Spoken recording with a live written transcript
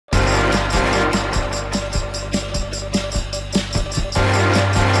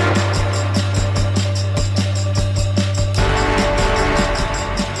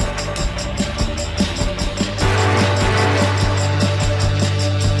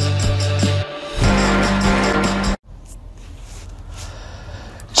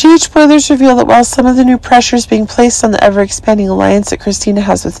Huge spoilers reveal that while some of the new pressure is being placed on the ever-expanding alliance that Kristina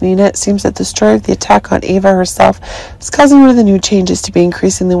has with Nina, it seems that the story of the attack on Ava herself is causing one of the new changes to be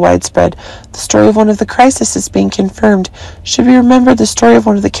increasingly widespread. The story of one of the crises is being confirmed. Should we remember the story of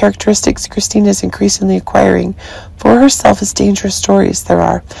one of the characteristics Kristina is increasingly acquiring for herself as dangerous stories there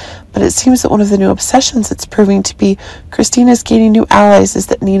are. But it seems that one of the new obsessions it's proving to be Kristina's gaining new allies is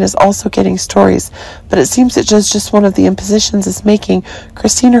that Nina's also getting stories. But it seems that just one of the impositions is making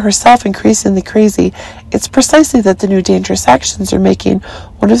Kristina herself increasingly crazy. It's precisely that the new dangerous actions are making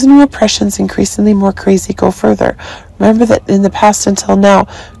one of the new oppressions increasingly more crazy go further. Remember that in the past until now,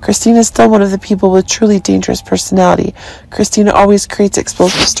 Kristina is still one of the people with truly dangerous personality. Kristina always creates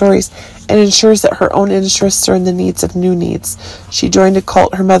explosive stories and ensures that her own interests are in the needs of new needs. She joined a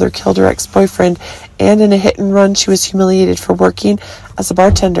cult, her mother killed her ex-boyfriend, and in a hit and run she was humiliated for working as a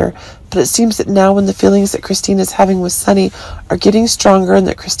bartender. But it seems that now when the feelings that Kristina is having with Sunny are getting stronger and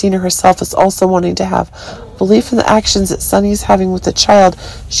that Kristina herself is also wanting to have belief in the actions that Sunny is having with the child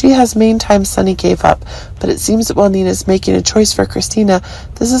she has meantime Sunny gave up. But it seems that while Nina is making a choice for Kristina,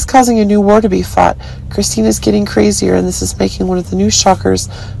 this is causing a new war to be fought. Kristina is getting crazier and this is making one of the new shockers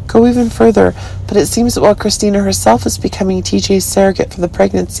go even further. But it seems that while Kristina herself is becoming TJ's surrogate for the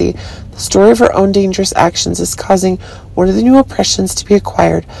pregnancy, the story of her own dangerous actions is causing one of the new oppressions to be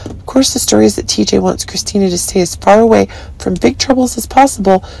acquired. Of course, the story is that TJ wants Kristina to stay as far away from big troubles as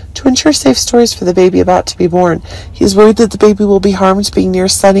possible to ensure safe stories for the baby about to be born. He is worried that the baby will be harmed being near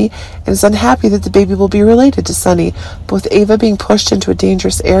Sunny and is unhappy that the baby will be related to Sunny. But with Ava being pushed into a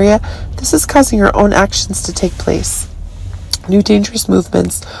dangerous area, this is causing her own actions to take place. New dangerous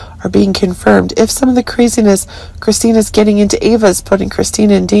movements are being confirmed. If some of the craziness Kristina is getting into Ava is putting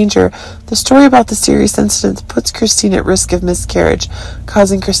Kristina in danger, the story about the serious incident puts Kristina at risk of miscarriage,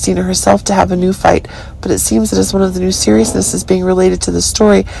 causing Kristina herself to have a new fight. But it seems that as one of the new seriousness is being related to the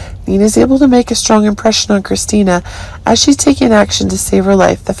story, Nina is able to make a strong impression on Kristina as she's taking action to save her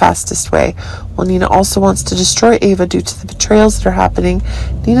life the fastest way. While Nina also wants to destroy Ava due to the betrayals that are happening,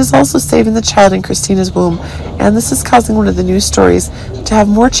 Nina's also saving the child in Kristina's womb, and this is causing one of the new stories to have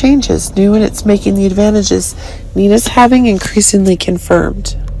more changes, new, and it's making the advantages Nina's having increasingly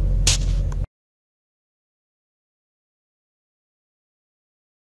confirmed.